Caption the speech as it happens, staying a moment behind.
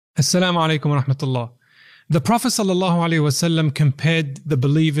Assalamu alaikum wa rahmatullah. The Prophet ﷺ compared the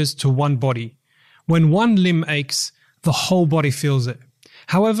believers to one body. When one limb aches, the whole body feels it.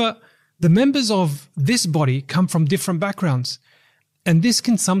 However, the members of this body come from different backgrounds, and this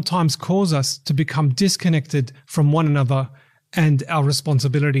can sometimes cause us to become disconnected from one another and our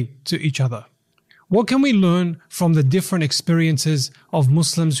responsibility to each other. What can we learn from the different experiences of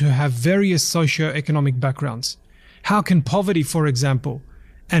Muslims who have various socio-economic backgrounds? How can poverty, for example,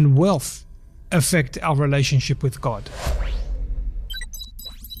 and wealth affect our relationship with God?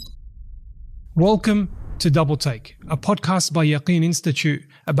 Welcome to Double Take, a podcast by Yaqeen Institute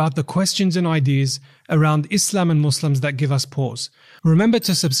about the questions and ideas around Islam and Muslims that give us pause. Remember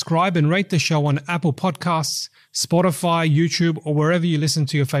to subscribe and rate the show on Apple Podcasts, Spotify, YouTube, or wherever you listen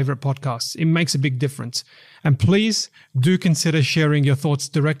to your favorite podcasts. It makes a big difference. And please do consider sharing your thoughts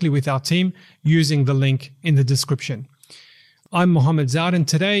directly with our team using the link in the description. I'm Mohammed Zaid, and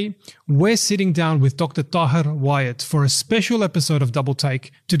today we're sitting down with Dr. Tahir Wyatt for a special episode of Double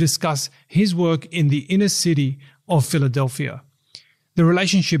Take to discuss his work in the inner city of Philadelphia, the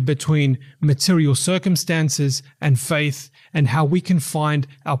relationship between material circumstances and faith, and how we can find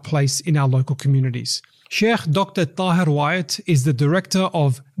our place in our local communities. Sheikh Dr. Tahir Wyatt is the director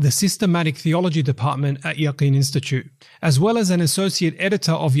of the Systematic Theology Department at Yaqeen Institute, as well as an associate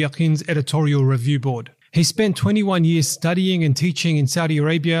editor of Yaqeen's editorial review board. He spent 21 years studying and teaching in Saudi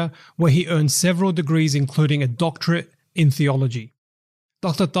Arabia, where he earned several degrees, including a doctorate in theology.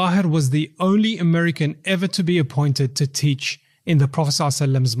 Dr. Tahir was the only American ever to be appointed to teach in the Prophet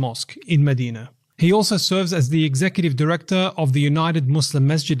ﷺ's mosque in Medina. He also serves as the executive director of the United Muslim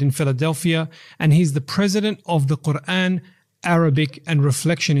Masjid in Philadelphia, and he's the president of the Quran, Arabic and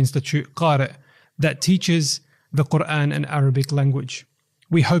Reflection Institute, Qari', that teaches the Quran and Arabic language.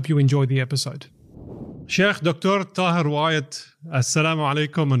 We hope you enjoy the episode. Sheikh Dr. Tahir Wyatt, Assalamu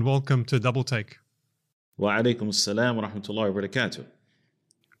alaikum and welcome to Double Take. Wa alaikum assalam wa rahmatullahi wa barakatuh.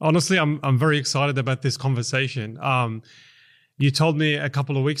 Honestly, I'm very excited about this conversation. You told me a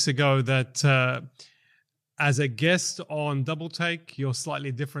couple of weeks ago that as a guest on Double Take, you're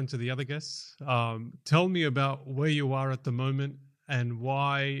slightly different to the other guests. Tell me about where you are at the moment and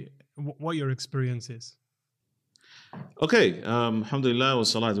what your experience is. Okay, alhamdulillah wa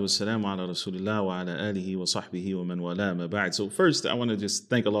salatu wa salam ala rasulillah wa ala alihi wa sahbihi wa man wala ma ba'd. So first, I want to just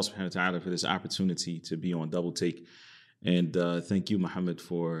thank Allah subhanahu wa ta'ala for this opportunity to be on Double Take. And thank you, Muhammad,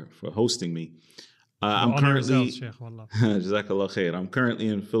 for hosting me. I'm currently Jazakallah khair. I'm currently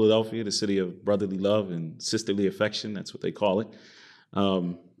in Philadelphia, the city of brotherly love and sisterly affection. That's what they call it.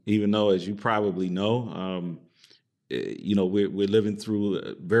 Even though, as you probably know, we're living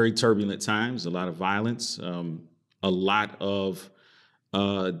through very turbulent times, a lot of violence, a lot of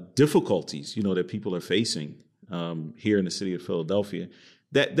difficulties, that people are facing here in the city of Philadelphia.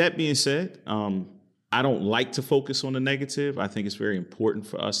 That being said, I don't like to focus on the negative. I think it's very important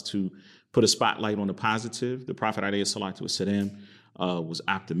for us to put a spotlight on the positive. The Prophet alayhi salatu wasalam was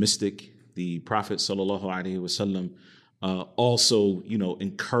optimistic. The Prophet sallallahu alayhi wasallam also,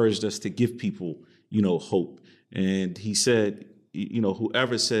 encouraged us to give people, hope. And he said,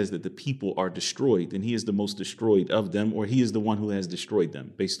 whoever says that the people are destroyed, then he is the most destroyed of them, or he is the one who has destroyed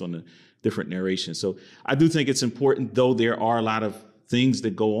them, based on the different narrations. So I do think it's important, though there are a lot of things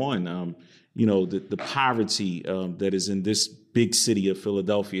that go on. The poverty that is in this big city of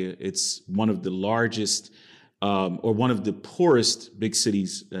Philadelphia. It's one of the largest or one of the poorest big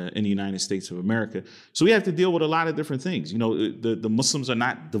cities in the United States of America. So we have to deal with a lot of different things. The Muslims are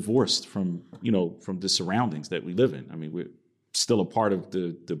not divorced from the surroundings that we live in. I mean, we're still a part of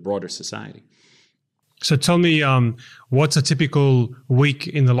the broader society. So tell me, what's a typical week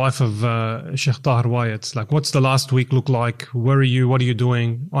in the life of Sheikh Tahir Wyatt? Like, what's the last week look like? Where are you? What are you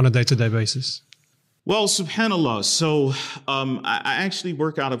doing on a day-to-day basis? Well, subhanAllah. So I actually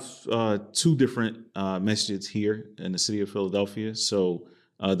work out of two different masjids here in the city of Philadelphia. So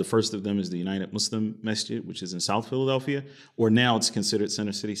the first of them is the United Muslim Masjid, which is in South Philadelphia, or now it's considered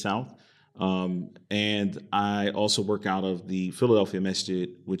Center City South. And I also work out of the Philadelphia Masjid,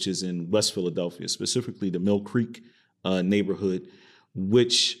 which is in West Philadelphia, specifically the Mill Creek neighborhood,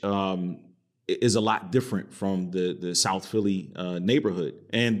 which is a lot different from the South Philly neighborhood.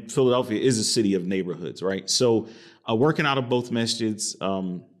 And Philadelphia is a city of neighborhoods, right? So working out of both masjids,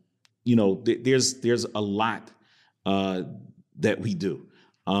 there's a lot that we do.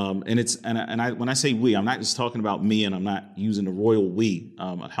 When I say we, I'm not just talking about me, and I'm not using the royal we.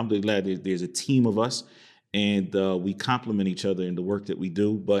 Alhamdulillah, there's a team of us, and we complement each other in the work that we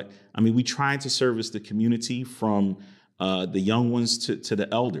do. But I mean, we try to service the community from the young ones to the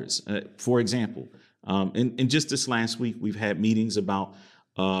elders. For example, in just this last week, we've had meetings about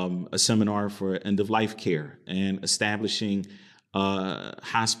a seminar for end-of-life care, and establishing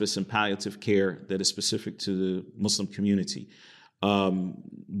hospice and palliative care that is specific to the Muslim community.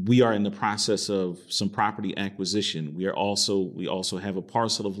 We are in the process of some property acquisition. We also have a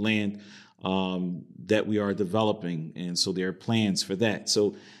parcel of land that we are developing, and so there are plans for that.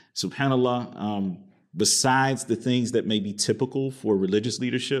 So, subhanAllah, besides the things that may be typical for religious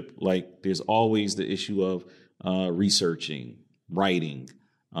leadership, like there's always the issue of researching, writing,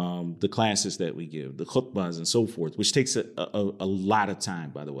 the classes that we give, the khutbahs and so forth, which takes a lot of time,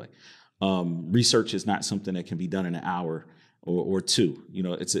 by the way. Research is not something that can be done in an hour or two.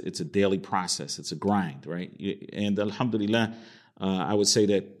 It's a daily process. It's a grind, right? And alhamdulillah, I would say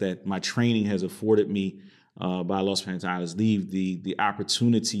that my training has afforded me, by Allah subhanahu wa ta'ala's leave, the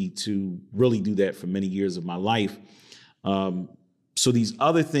opportunity to really do that for many years of my life. So these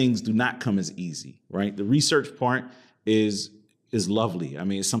other things do not come as easy, right? The research part is lovely. I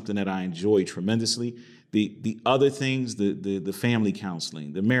mean, it's something that I enjoy tremendously. The other things, the family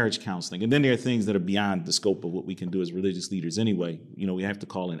counseling, the marriage counseling, and then there are things that are beyond the scope of what we can do as religious leaders anyway. We have to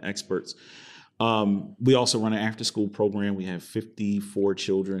call in experts. We also run an after-school program. We have 54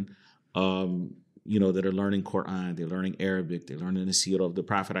 children, that are learning Quran, they're learning Arabic, they're learning the seerah of the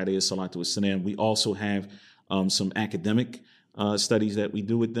Prophet alayhi salatu wassalam. We also have some academic studies that we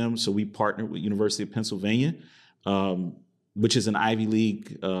do with them. So we partner with University of Pennsylvania, which is an Ivy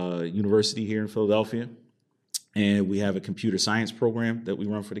League university here in Philadelphia. And we have a computer science program that we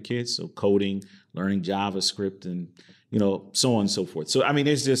run for the kids. So coding, learning JavaScript, and, so on and so forth. So, I mean,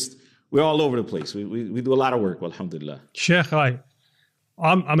 we're all over the place. We do a lot of work, alhamdulillah. Sheikh,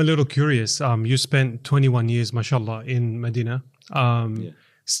 I'm a little curious. You spent 21 years, mashallah, in Medina,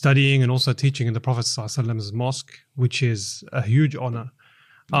 studying and also teaching in the Prophet ﷺ's mosque, which is a huge honor.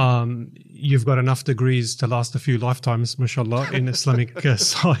 You've got enough degrees to last a few lifetimes, mashallah, in Islamic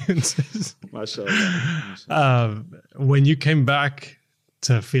sciences. Mashallah. When you came back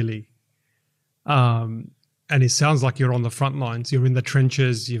to Philly, and it sounds like you're on the front lines, you're in the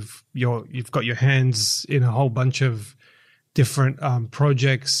trenches, you've got your hands in a whole bunch of different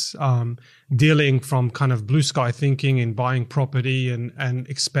projects, dealing from kind of blue sky thinking in buying property and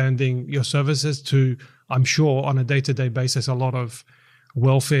expanding your services to, I'm sure, on a day-to-day basis, a lot of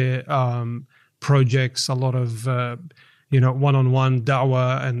welfare projects, a lot of one-on-one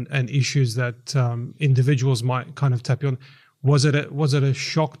da'wah and issues that individuals might kind of tap you on. Was it a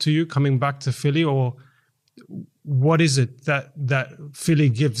shock to you coming back to Philly, or what is it that Philly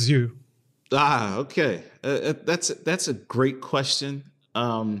gives you? Okay. That's a great question.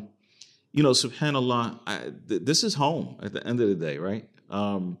 Subhanallah, this is home at the end of the day, right?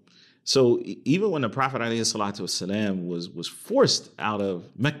 So even when the Prophet ﷺ was forced out of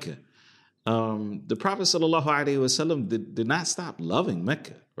Mecca, the Prophet ﷺ did not stop loving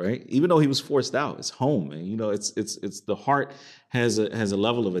Mecca, right? Even though he was forced out, it's home, and it's the heart has a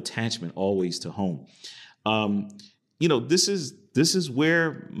level of attachment always to home. This is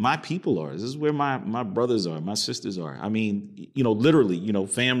where my people are. This is where my brothers are, my sisters are. I mean, literally,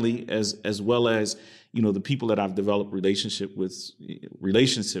 family as well as, the people that I've developed relationships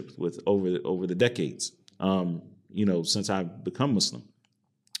with over the decades, since I've become Muslim.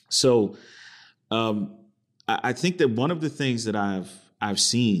 So I think that one of the things that I've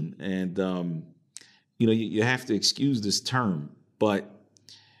seen, and, you have to excuse this term, but,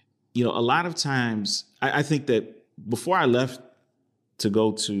 a lot of times I think that before I left to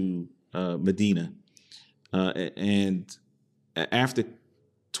go to Medina, and after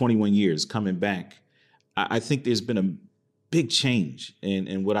 21 years coming back, I think there's been a big change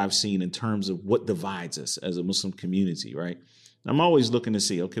in what I've seen in terms of what divides us as a Muslim community, right? I'm always looking to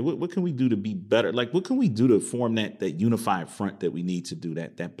see, okay, what can we do to be better? Like, what can we do to form that unified front that we need to do,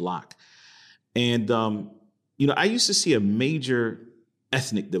 that block? And, I used to see a major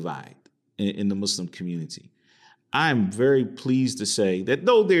ethnic divide in the Muslim community. I'm very pleased to say that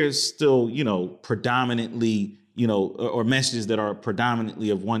though there's still, predominantly, or messages that are predominantly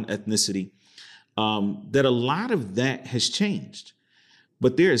of one ethnicity, that a lot of that has changed.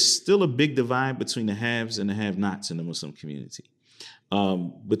 But there is still a big divide between the haves and the have-nots in the Muslim community,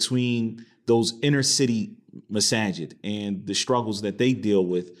 between those inner city masajid and the struggles that they deal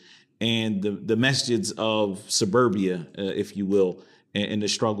with, and the masjids of suburbia, if you will, and the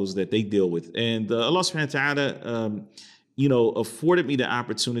struggles that they deal with. And Allah subhanahu wa ta'ala, afforded me the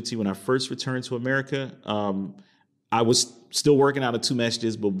opportunity when I first returned to America. I was still working out of two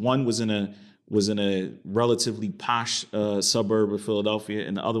masjids, but one was in a relatively posh suburb of Philadelphia,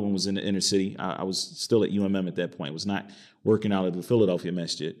 and the other one was in the inner city. I was still at UMM at that point. I was not working out of the Philadelphia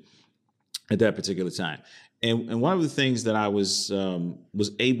masjid at that particular time. And one of the things that I was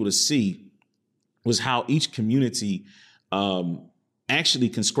able to see was how each community actually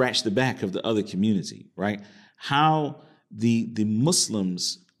can scratch the back of the other community, right? How the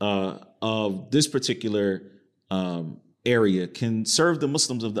Muslims of this particular area can serve the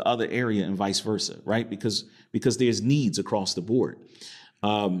Muslims of the other area and vice versa, right? Because there's needs across the board.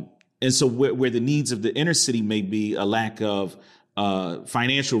 And so where the needs of the inner city may be a lack of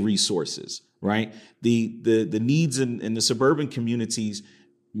financial resources, right? The needs in the suburban communities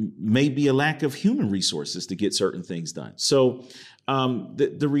may be a lack of human resources to get certain things done. So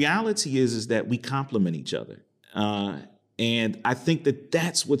the reality is that we complement each other. And I think that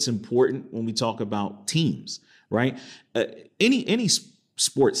that's what's important when we talk about teams, right? Any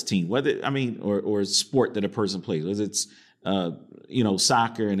sports team, or sport that a person plays, whether it's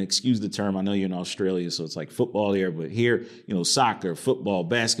soccer, and excuse the term, I know you're in Australia, so it's like football there, but here, soccer, football,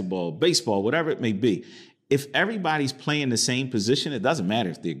 basketball, baseball, whatever it may be. If everybody's playing the same position, it doesn't matter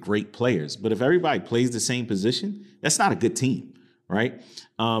if they're great players, but if everybody plays the same position, that's not a good team, right?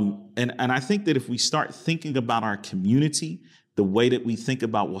 And I think that if we start thinking about our community the way that we think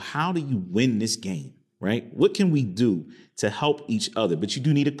about, well, how do you win this game, right? What can we do to help each other? But you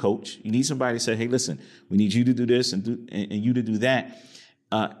do need a coach. You need somebody to say, hey, listen, we need you to do this and you to do that.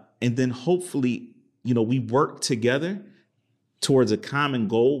 And then hopefully, we work together towards a common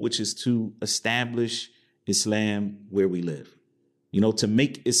goal, which is to establish Islam where we live, to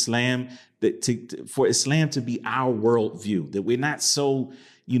make Islam for Islam to be our worldview, that we're not so,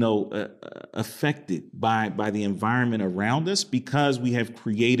 affected by the environment around us because we have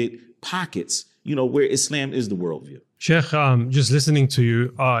created pockets, where Islam is the worldview. Sheikh, just listening to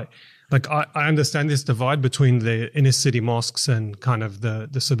you, I understand this divide between the inner city mosques and kind of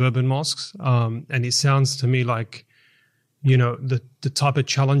the suburban mosques. And it sounds to me like, the type of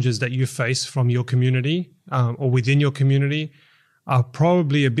challenges that you face from your community or within your community are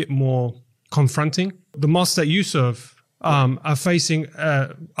probably a bit more confronting. The mosques that you serve are facing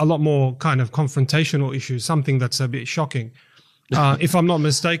a lot more kind of confrontational issues, something that's a bit shocking, if I'm not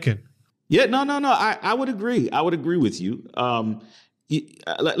mistaken. Yeah, no. I would agree. I would agree with you.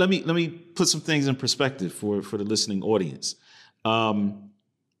 Let me put some things in perspective for the listening audience.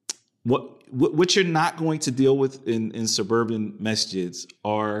 What you're not going to deal with in suburban masjids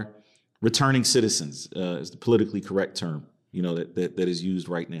are returning citizens, is the politically correct term, that is used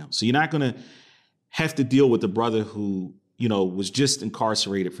right now. So you're not going to have to deal with the brother who, was just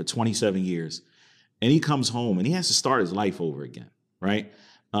incarcerated for 27 years, and he comes home and he has to start his life over again, right?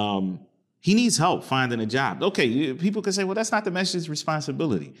 He needs help finding a job. Okay, people can say, well, that's not the masjid's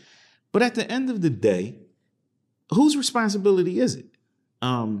responsibility. But at the end of the day, whose responsibility is it?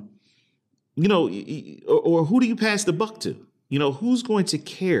 Or who do you pass the buck to? Who's going to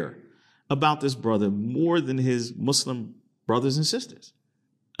care about this brother more than his Muslim brothers and sisters?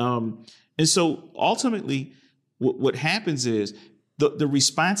 And so ultimately, what happens is the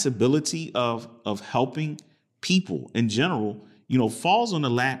responsibility of helping people in general, falls on the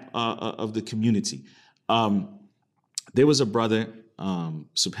lap of the community. There was a brother,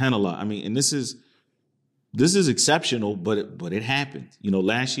 subhanAllah. I mean, and this is exceptional, but it happened.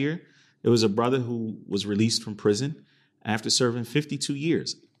 Last year, there was a brother who was released from prison after serving 52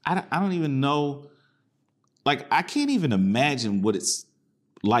 years. I don't even know, I can't even imagine what it's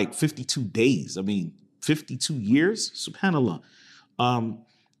like 52 days. I mean, 52 years, subhanAllah.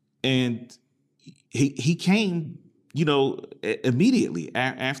 And he came, immediately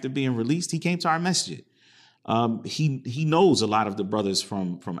after being released, he came to our masjid. He knows a lot of the brothers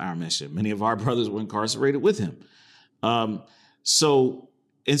from our masjid. Many of our brothers were incarcerated with him. So,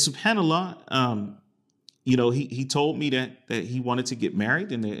 and subhanAllah, he told me that he wanted to get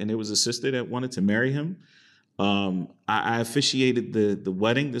married, and there was a sister that wanted to marry him. I officiated the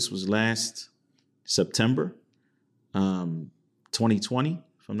wedding. This was last September, 2020,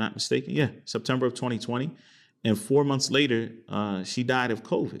 if I'm not mistaken. Yeah, September of 2020. And 4 months later, she died of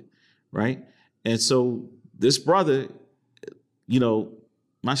COVID, right? And so this brother,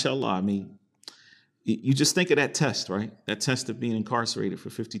 mashallah, I mean, you just think of that test, right? That test of being incarcerated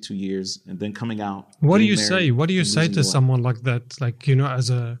for 52 years and then coming out. What do you say? What do you say to someone like that? As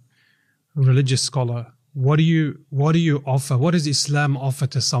a religious scholar, what do you offer? What does Islam offer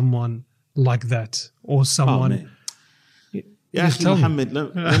to someone like that, or someone? Oh, yeah, Muhammad,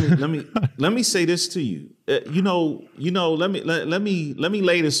 let me say this to you. Let me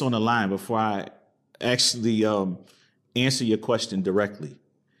lay this on the line before I actually answer your question directly.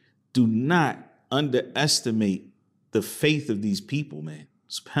 Do not underestimate the faith of these people, man.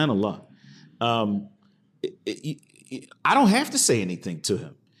 SubhanAllah. I don't have to say anything to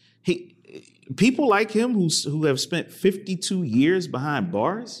him. people like him who have spent 52 years behind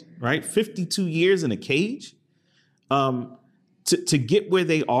bars, right? 52 years in a cage, to get where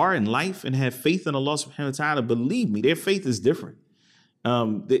they are in life and have faith in Allah subhanahu wa ta'ala, believe me, their faith is different.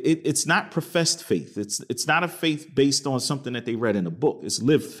 It's not professed faith. It's not a faith based on something that they read in a book. It's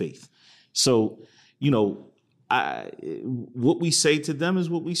lived faith. So, what we say to them is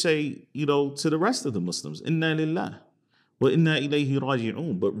what we say, to the rest of the Muslims. Inna lillah wa inna ilayhi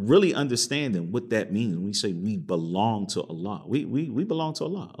raji'un. But really understanding what that means when we say we belong to Allah. We belong to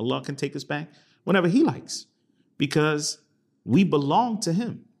Allah. Allah can take us back whenever He likes, because we belong to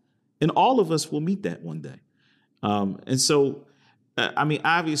Him, and all of us will meet that one day. And so,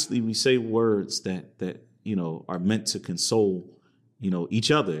 obviously, we say words that are meant to console,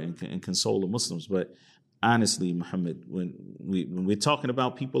 each other and console the Muslims. But honestly, Muhammad, when we're talking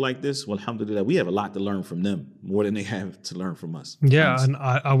about people like this, well, alhamdulillah, we have a lot to learn from them more than they have to learn from us. Yeah, honestly.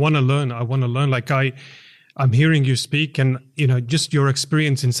 And I want to learn. Like I'm hearing you speak, and just your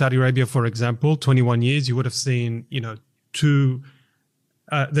experience in Saudi Arabia, for example, 21 years, you would have seen,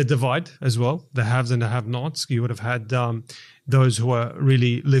 the divide as well, the haves and the have-nots. You would have had those who are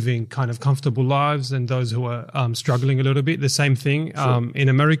really living kind of comfortable lives and those who are struggling a little bit. The same thing in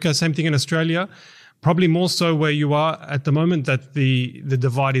America, same thing in Australia. Probably more so where you are at the moment, that the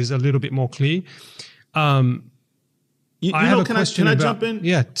divide is a little bit more clear. Can I jump in?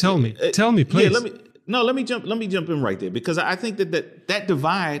 Yeah, tell me, please. Yeah, let me jump in right there, because I think that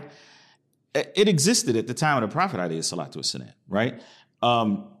divide, it existed at the time of the Prophet alayhi salatu wasalam, right?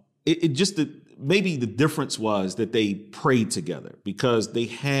 Maybe the difference was that they prayed together because they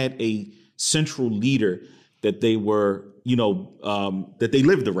had a central leader that they were, that they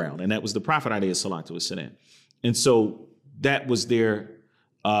lived around, and that was the Prophet alayhi salatu wasalam. And so that was their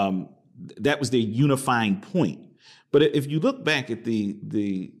unifying point. But if you look back at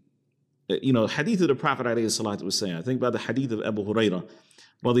the hadith of the Prophet alayhi salatu wasalam, I think about the hadith of Abu Hurairah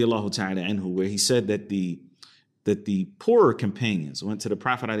radiyallahu ta'ala anhu, where he said that the poorer companions went to the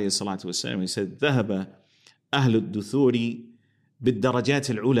Prophet alayhi salatu wasalam. He said, ذهب أهل الدثور بالدرجات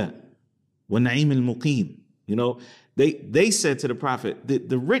العلى والنعيم المقيم. They said to the Prophet,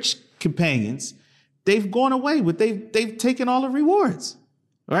 the rich companions, they've gone away, but they've taken all the rewards,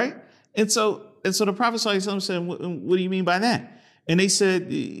 right? And so the Prophet sallallahu alaihi wasallam said, what do you mean by that? And they said,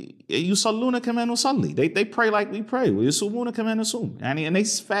 يُصَلُّونَ كَمَا نُصَلِّي. They pray like we pray. وَيُصُومُونَ كَمَا نُصُومُ. And they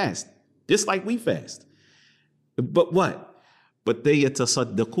fast just like we fast. But what? But they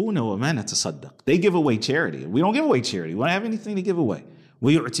يَتَصَدَّقُونَ وَمَا نَتَصَدَّقُ. They give away charity. We don't give away charity. We don't have anything to give away.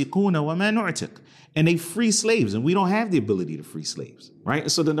 وَيُعْتِقُونَ وَمَا نُعْتِقُ. And they free slaves, and we don't have the ability to free slaves,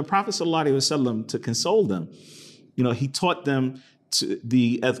 right? So then the Prophet sallallahu alaihi wasallam, to console them, he taught them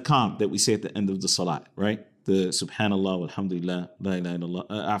the adhkar that we say at the end of the salat, right? The subhanallah, alhamdulillah, la ilaha illallah,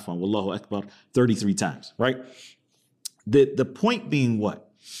 afwan, wallahu akbar, 33 times, right? The point being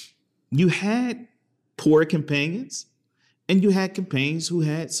what? You had poor companions and you had companions who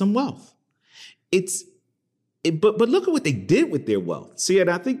had some wealth. But look at what they did with their wealth. See, and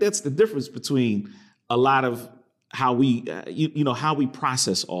I think that's the difference between a lot of how we, how we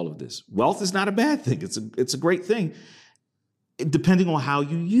process all of this. Wealth is not a bad thing. It's a great thing, depending on how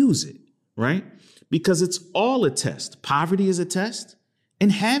you use it, right? Because it's all a test. Poverty is a test,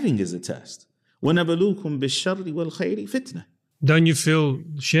 and having is a test. وَنَبَلُوكُمْ بِالشَّرِّ وَالْخَيْرِ فِتْنَةً. Don't you feel,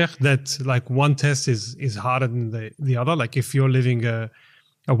 Sheikh, that like one test is harder than the other? Like if you're living a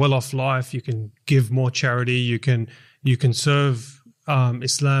well-off life, you can give more charity, you can serve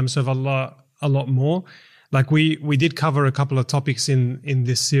Islam, serve Allah a lot more. Like we did cover a couple of topics in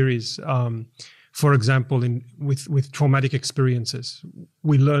this series. For example, with traumatic experiences,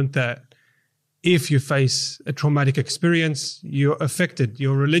 we learned that if you face a traumatic experience, you're affected.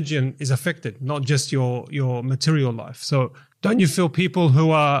 Your religion is affected, not just your material life. So don't you feel people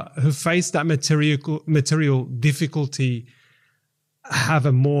who face that material difficulty have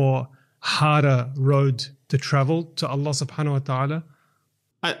a more harder road to travel to Allah subhanahu wa ta'ala?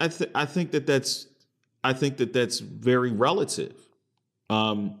 I think that's very relative,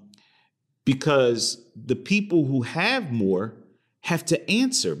 because the people who have more have to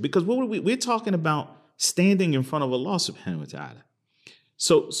answer, because we're talking about standing in front of Allah subhanahu wa ta'ala.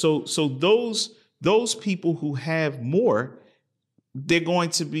 So those people who have more, they're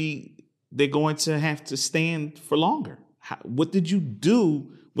going to have to stand for longer. What did you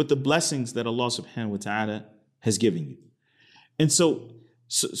do with the blessings that Allah subhanahu wa ta'ala has given you? And so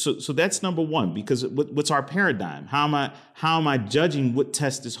that's number one, because what's our paradigm? How am I judging what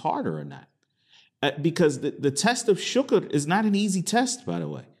test is harder or not? Because the test of shukr is not an easy test, by the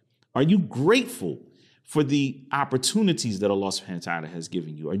way. Are you grateful for the opportunities that Allah subhanahu wa ta'ala has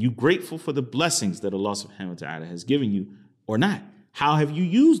given you? Are you grateful for the blessings that Allah subhanahu wa ta'ala has given you or not? How have you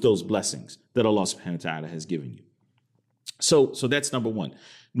used those blessings that Allah subhanahu wa ta'ala has given you? So that's number one.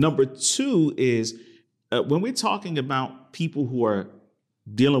 Number two is when we're talking about people who are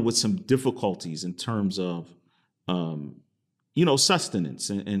dealing with some difficulties in terms of, sustenance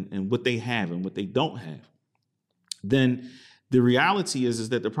and what they have and what they don't have, then the reality is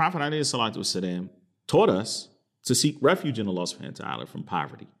that the Prophet ﷺ taught us to seek refuge in Allah subhanahu wa ta'ala from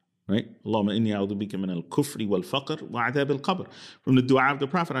poverty, right? Allahumma inni a'udhu bika min al-kufri wal-faqr wa adhab al-qabr. From the dua of the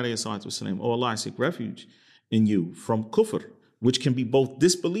Prophet ﷺ, oh Allah, I seek refuge in you from kufr, which can be both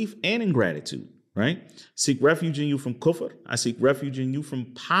disbelief and ingratitude, right? Seek refuge in you from kufr. I seek refuge in you from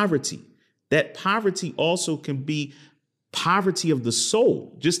poverty. That poverty also can be poverty of the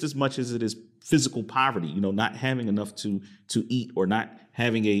soul, just as much as it is physical poverty, not having enough to eat or not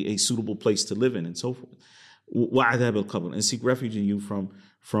having a suitable place to live in and so forth. وَعَذَابَ الْقَبْرِ, and seek refuge in you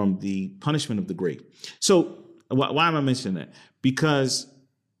from the punishment of the grave. So why am I mentioning that? Because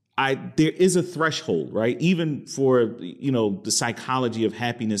there is a threshold, right? Even for, the psychology of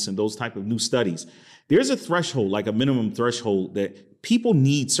happiness and those type of new studies, there's a threshold, like a minimum threshold, that people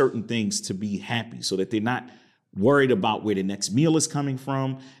need certain things to be happy so that they're not worried about where the next meal is coming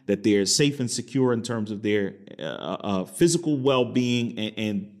from, that they're safe and secure in terms of their physical well-being,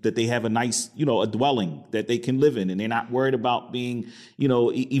 and that they have a nice, a dwelling that they can live in, and they're not worried about being,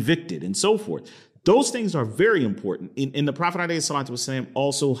 evicted and so forth. Those things are very important. And the Prophet ﷺ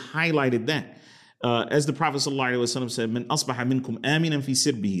also highlighted that. As the Prophet ﷺ said, "Man asbaha minkum aminan fi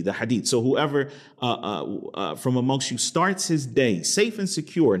sirbihi," the hadith. So whoever from amongst you starts his day safe and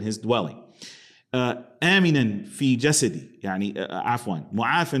secure in his dwelling, aminan fi jasadi, yani afwan,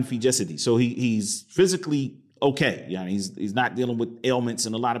 mu'afan fi jasadi. So he's physically okay. Yani he's not dealing with ailments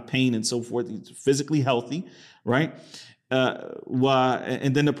and a lot of pain and so forth. He's physically healthy, right?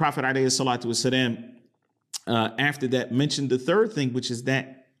 And then the Prophet ﷺ, after that, mentioned the third thing, which is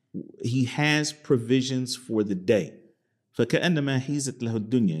that he has provisions for the day. It's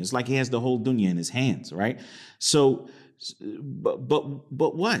like he has the whole dunya in his hands, right? So,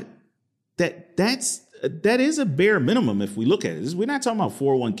 but what? That is a bare minimum if we look at it. We're not talking about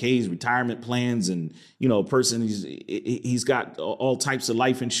 401ks, retirement plans, and a person he's got all types of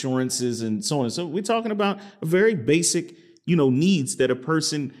life insurances and so on. So we're talking about a very basic needs that a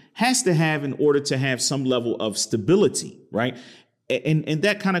person has to have in order to have some level of stability, right? And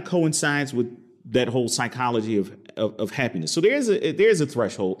that kind of coincides with that whole psychology of happiness. So there's a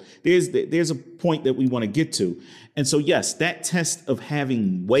threshold. There's a point that we want to get to. And so, yes, that test of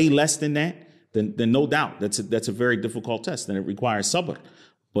having way less than that, then no doubt that's a very difficult test, and it requires sabr.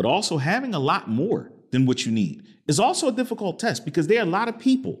 But also having a lot more than what you need is also a difficult test, because there are a lot of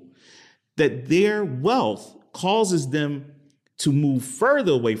people that their wealth causes them to move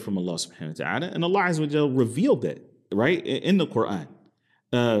further away from Allah subhanahu wa ta'ala. And Allah Azza wa Jalla revealed that, right, in the Quran.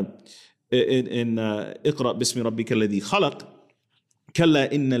 In اقرأ باسم ربك الذي خلق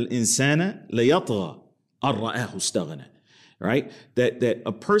كلا إن الإنسان ليطغى أن رآه استغنى. Right? That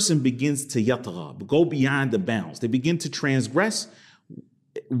a person begins to yatagha, go beyond the bounds. They begin to transgress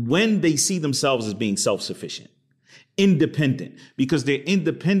when they see themselves as being self-sufficient, independent, because their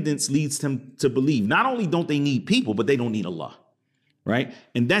independence leads them to believe not only don't they need people, but they don't need Allah. Right?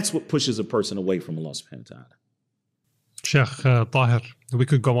 And that's what pushes a person away from Allah subhanahu wa ta'ala. Sheikh Tahir, we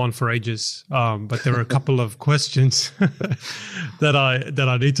could go on for ages, but there are a couple of questions that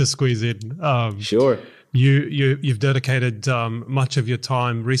I need to squeeze in. Sure. You've dedicated much of your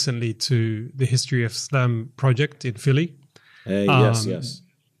time recently to the History of Islam project in Philly. Yes.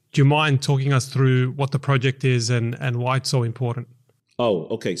 Do you mind talking us through what the project is and why it's so important? Oh,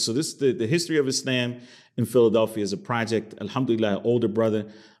 okay. So the History of Islam in Philadelphia is a project. Alhamdulillah, an older brother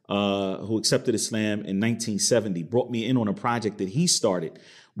who accepted Islam in 1970 brought me in on a project that he started,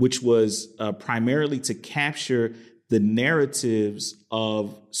 which was primarily to capture the narratives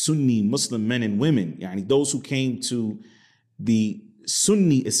of Sunni Muslim men and women, yani those who came to the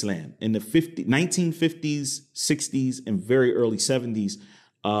Sunni Islam in the 1950s, 60s, and very early 70s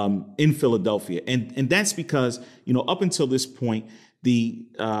in Philadelphia. And that's because, up until this point, the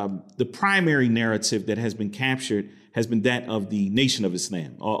primary narrative that has been captured has been that of the Nation of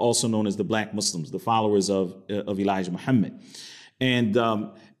Islam, also known as the Black Muslims, the followers of Elijah Muhammad.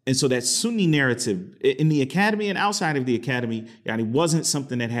 And so that Sunni narrative in the academy and outside of the academy, wasn't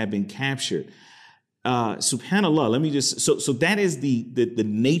something that had been captured. Subhanallah, let me just, so that is the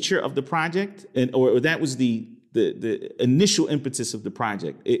nature of the project, or that was the initial impetus of the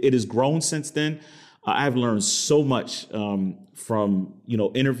project. It has grown since then. I've learned so much from,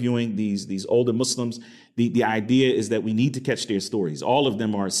 interviewing these older Muslims. The idea is that we need to catch their stories. All of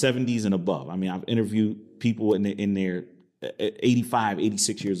them are 70s and above. I mean, I've interviewed people in their 85,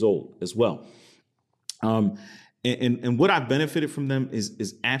 86 years old as well. And what I've benefited from them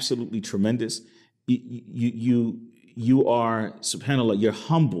is absolutely tremendous. You are, subhanAllah, you're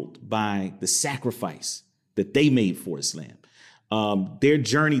humbled by the sacrifice that they made for Islam. Their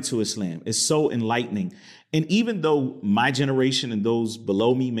journey to Islam is so enlightening. And even though my generation and those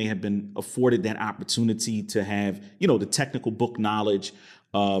below me may have been afforded that opportunity to have, the technical book knowledge,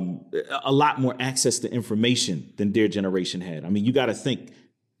 a lot more access to information than their generation had. I mean, you got to think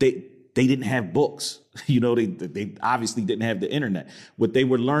they didn't have books. They obviously didn't have the internet. What they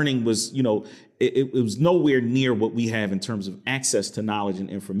were learning was, it was nowhere near what we have in terms of access to knowledge and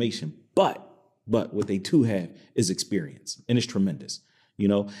information. But what they do have is experience, and it's tremendous.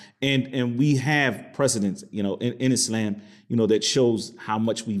 And we have precedents, in Islam, that shows how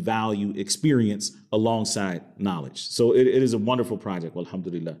much we value experience alongside knowledge. So it is a wonderful project.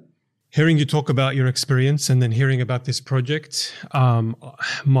 Alhamdulillah. Hearing you talk about your experience and then hearing about this project,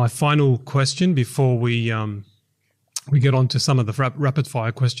 my final question before we get on to some of the rapid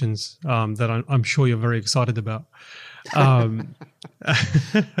fire questions that I'm sure you're very excited about,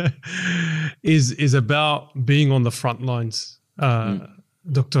 is about being on the front lines.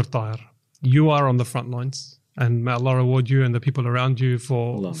 Dr. Tahir, you are on the front lines, and may Allah reward you and the people around you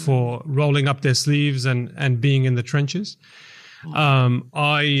for rolling up their sleeves and being in the trenches.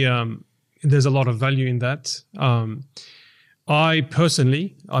 There's a lot of value in that. I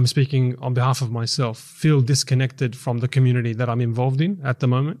personally, I'm speaking on behalf of myself, feel disconnected from the community that I'm involved in at the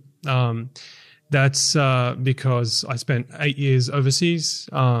moment. That's because I spent 8 years overseas,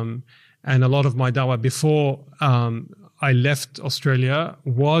 and a lot of my dawah before I left Australia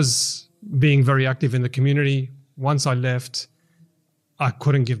was being very active in the community. Once I left, I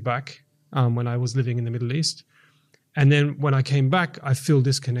couldn't give back when I was living in the Middle East. And then when I came back, I feel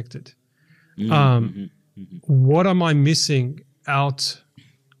disconnected. What am I missing out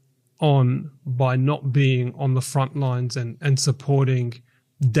on by not being on the front lines and supporting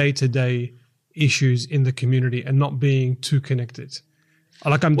day-to-day issues in the community and not being too connected?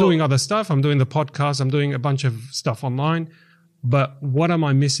 Like I'm doing other stuff. I'm doing the podcast. I'm doing a bunch of stuff online. But what am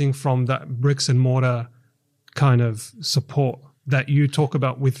I missing from that bricks and mortar kind of support that you talk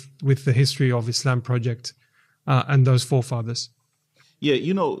about with the History of Islam project and those forefathers? Yeah,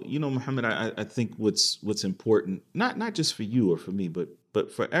 Muhammad, I think what's important, not just for you or for me,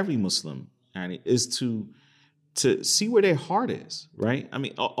 but for every Muslim, is to see where their heart is, right? I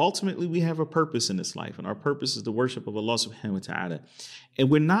mean, ultimately, we have a purpose in this life, and our purpose is the worship of Allah subhanahu wa ta'ala. And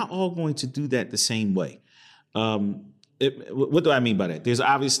we're not all going to do that the same way. What do I mean by that? There's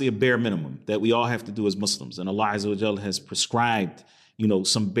obviously a bare minimum that we all have to do as Muslims. And Allah Azza wa Jalla has prescribed,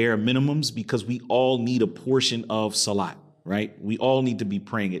 some bare minimums because we all need a portion of salat, right? We all need to be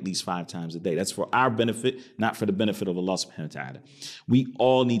praying at least 5 times a day. That's for our benefit, not for the benefit of Allah subhanahu wa ta'ala. We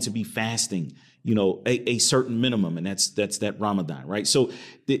all need to be fasting, a certain minimum, and that's that Ramadan, right? So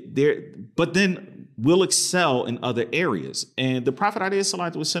but then we'll excel in other areas. And the Prophet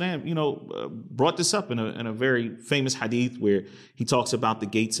ﷺ, brought this up in a very famous hadith where he talks about the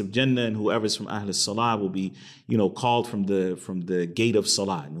gates of Jannah, and whoever's from Ahl Salah will be, called from the gate of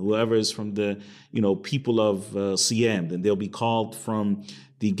Salah, and whoever is from the, people of Siyam, then they'll be called from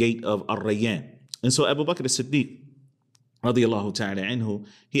the gate of Ar-Rayyan. And so Abu Bakr as-Siddiq, radiyallahu ta'ala anhu,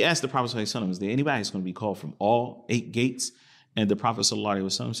 he asked the Prophet ﷺ, is there anybody that's going to be called from all 8 gates? And the Prophet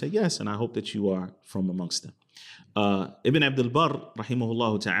ﷺ said, yes, and I hope that you are from amongst them. Ibn Abdul Barr,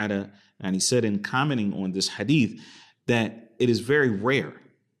 rahimahullah ta'ala, and he said in commenting on this hadith that it is very rare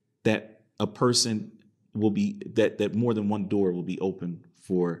that a person will be, that more than one door will be open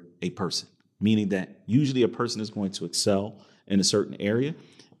for a person, meaning that usually a person is going to excel in a certain area,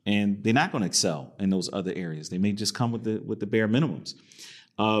 and they're not going to excel in those other areas. They may just come with the bare minimums.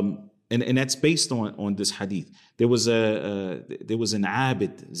 And that's based on this hadith. There was an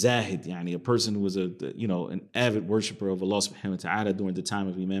abid, zahid, a person who was an avid worshiper of Allah subhanahu wa ta'ala during the time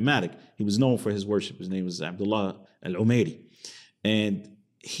of Imam Malik. He was known for his worship. His name was Abdullah al-Umayri. And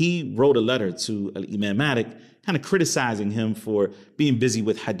he wrote a letter to Imam Malik, kind of criticizing him for being busy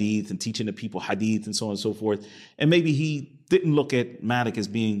with hadith and teaching the people hadith and so on and so forth. And maybe he didn't look at Malik as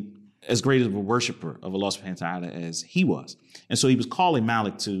being as great of a worshiper of Allah subhanahu wa ta'ala as he was. And so he was calling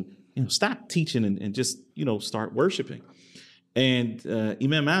Malik to stop teaching and just, start worshiping. And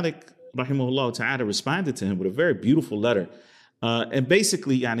Imam Malik, rahimahullah ta'ala, responded to him with a very beautiful letter. And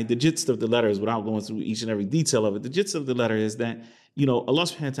basically, the gist of the letter is, without going through each and every detail of it, the gist of the letter is that, Allah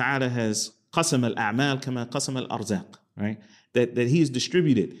subhanahu wa ta'ala has قسم الأعمال كما قسم الأرزاق, right? That he has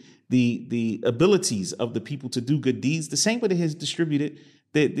distributed the abilities of the people to do good deeds the same way that he has distributed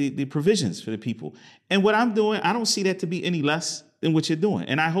the provisions for the people. And what I'm doing, I don't see that to be any less than what you're doing.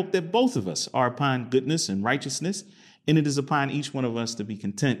 And I hope that both of us are upon goodness and righteousness, and it is upon each one of us to be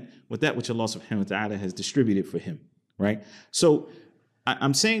content with that which Allah subhanahu wa ta'ala has distributed for him, right? So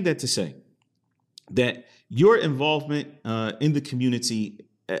I'm saying that to say that your involvement in the community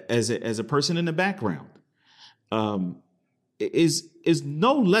as a person in the background is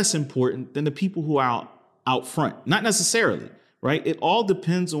no less important than the people who are out front. Not necessarily, right? It all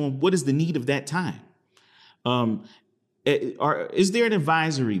depends on what is the need of that time. Is there an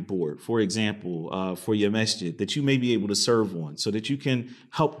advisory board, for example, for your masjid that you may be able to serve on so that you can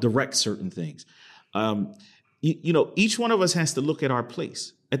help direct certain things? Each one of us has to look at our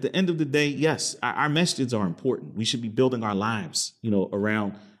place. At the end of the day, yes, our masjids are important. We should be building our lives,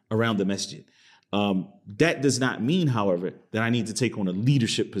 around the masjid. That does not mean, however, that I need to take on a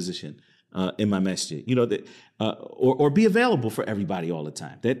leadership position in my masjid, or be available for everybody all the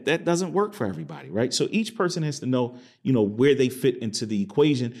time. That doesn't work for everybody, right? So each person has to know, where they fit into the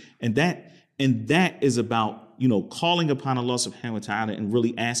equation, and that is about, calling upon Allah subhanahu wa ta'ala and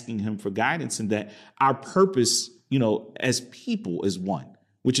really asking him for guidance, and that our purpose, as people is one,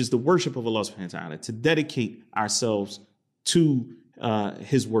 which is the worship of Allah subhanahu wa ta'ala, to dedicate ourselves to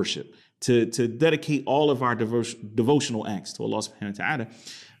his worship, to dedicate all of our devotional acts to Allah subhanahu wa ta'ala.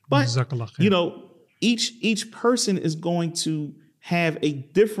 But, each person is going to have a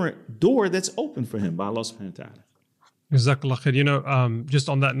different door that's open for him by Allah subhanahu wa ta'ala. Jazakallah khair. Just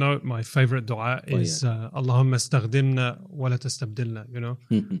on that note, my favorite dua is Allahumma astaghdimna wa la tastabdilna,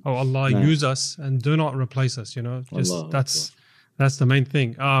 Oh Allah, use us and do not replace us, that's the main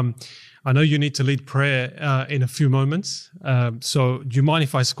thing. I know you need to lead prayer in a few moments. So do you mind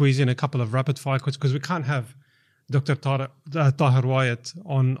if I squeeze in a couple of rapid fire questions? Because we can't have Dr. Tahir Wayat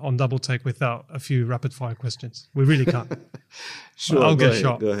on Double Take without a few rapid fire questions. We really can't. Sure, I'll get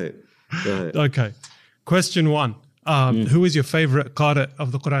shot. Go ahead. Okay. Question 1. Who is your favorite qari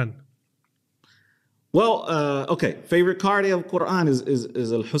of the Quran? Well, okay. Favorite qari of Quran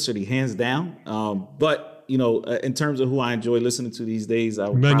is Al-Husri, hands down. But in terms of who I enjoy listening to these days, I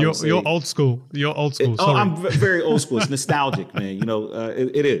would probably say, you're old school. You're old school. Sorry. I'm very old school. It's nostalgic, man.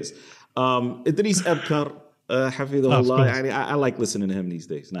 It is. Idris Abkar, Hafidhullah. I like listening to him these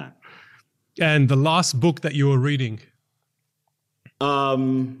days. Nah. And the last book that you were reading?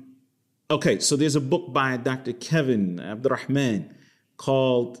 Okay, so there's a book by Dr. Kevin Abdurrahman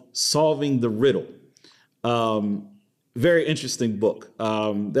called Solving the Riddle. Very interesting book.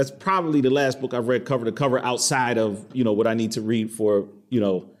 That's probably the last book I've read cover to cover outside of, what I need to read for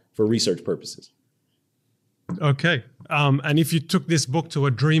research purposes. Okay. And if you took this book to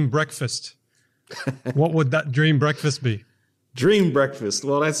a dream breakfast, what would that dream breakfast be? Dream breakfast.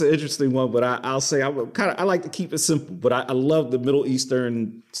 Well, that's an interesting one, but I'll say I like to keep it simple. But I love the Middle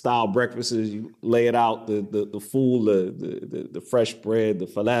Eastern style breakfasts. You lay it out, the fool, the fresh bread, the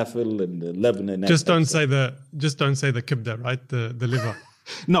falafel, and the Lebanon. Just don't say the kibda, right? The liver.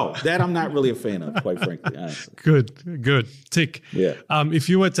 No, that I'm not really a fan of, quite frankly. Honestly. Good. Tick. Yeah. If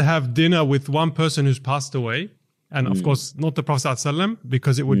you were to have dinner with one person who's passed away, and of course not the Prophet ﷺ,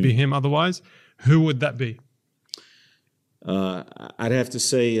 because it would be him otherwise, who would that be? I'd have to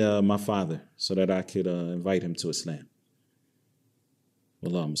say my father, so that I could invite him to Islam.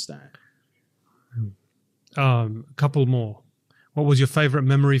 Wallahu musta'an. A couple more. What was your favorite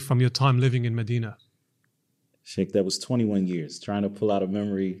memory from your time living in Medina? Sheikh, that was 21 years. Trying to pull out a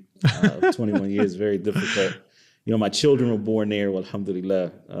memory of 21 years, very difficult. My children were born there,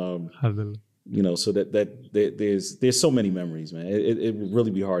 alhamdulillah. Alhamdulillah. So that there's so many memories, man. It would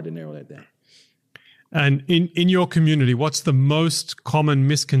really be hard to narrow that down. And in your community, what's the most common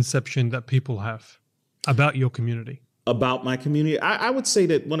misconception that people have about your community? About my community? I would say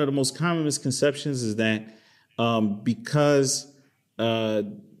that one of the most common misconceptions is that because,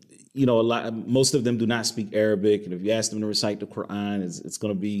 most of them do not speak Arabic, and if you ask them to recite the Quran, it's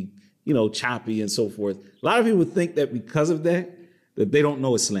going to be, choppy and so forth. A lot of people think that because of that they don't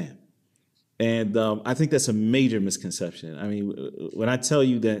know Islam. And I think that's a major misconception. I mean, when I tell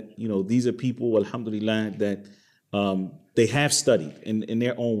you that, these are people, alhamdulillah, that they have studied in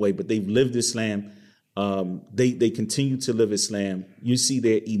their own way, but they've lived Islam. They continue to live Islam. You see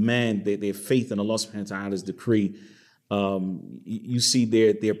their iman, their faith in Allah subhanahu wa ta'ala's decree. You see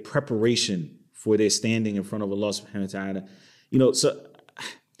their preparation for their standing in front of Allah subhanahu wa ta'ala. So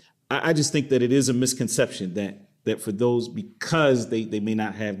I just think that it is a misconception that for those, because they may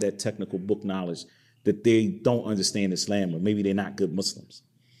not have that technical book knowledge, that they don't understand Islam, or maybe they're not good Muslims.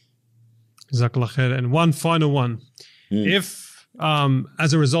 Jazakallah khair. And one final one. If,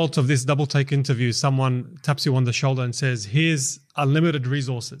 as a result of this Double Take interview, someone taps you on the shoulder and says, here's unlimited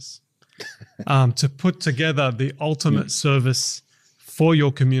resources to put together the ultimate service for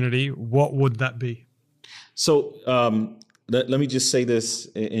your community, what would that be? So let me just say this,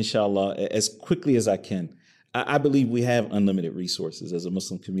 inshallah, as quickly as I can. I believe we have unlimited resources as a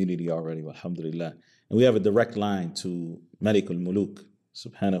Muslim community already, alhamdulillah. And we have a direct line to Malik al-Muluk,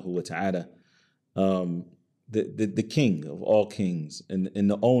 subhanahu wa ta'ala, the king of all kings and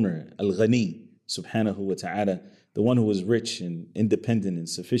the owner, al-Ghani, subhanahu wa ta'ala, the one who is rich and independent and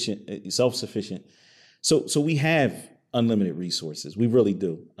sufficient, self-sufficient. So we have unlimited resources. We really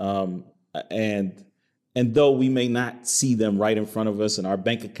do. And though we may not see them right in front of us and our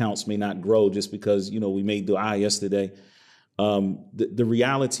bank accounts may not grow just because, we made dua yesterday, the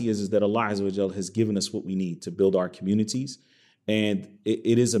reality is that Allah Azza wa Jalla has given us what we need to build our communities. And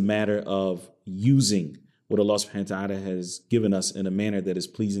it is a matter of using what Allah subhanahu wa ta'ala has given us in a manner that is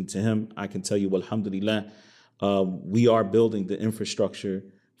pleasing to Him. I can tell you, alhamdulillah, we are building the infrastructure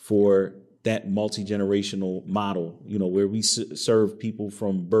for that multi-generational model, where we serve people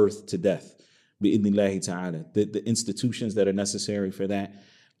from birth to death. Bi'idhnillahi ta'ala, the institutions that are necessary for that,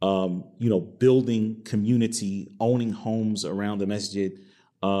 building community, owning homes around the masjid,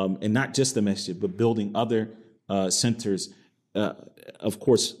 and not just the masjid, but building other centers. Of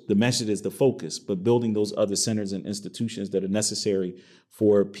course, the masjid is the focus, but building those other centers and institutions that are necessary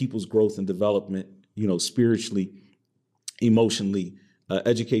for people's growth and development, spiritually, emotionally,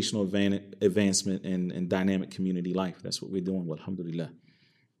 educational advancement, and dynamic community life. That's what we're doing, alhamdulillah.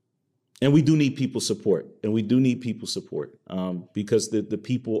 And we do need people's support, because the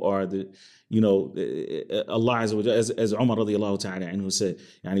people are Allah Azza wa Jalla, as Umar radiallahu ta'ala anhu said,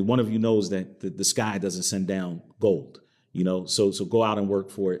 one of you knows that the sky doesn't send down gold, so go out and work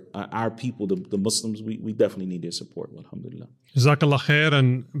for it. Our people, the Muslims, we definitely need their support, alhamdulillah. Jazakallah khair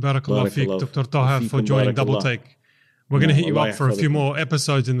and barakallah feek, Dr. Taha, for joining Double Take. We're going to hit you up for a few more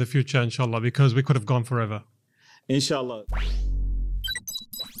episodes in the future, inshallah, because we could have gone forever. Inshallah.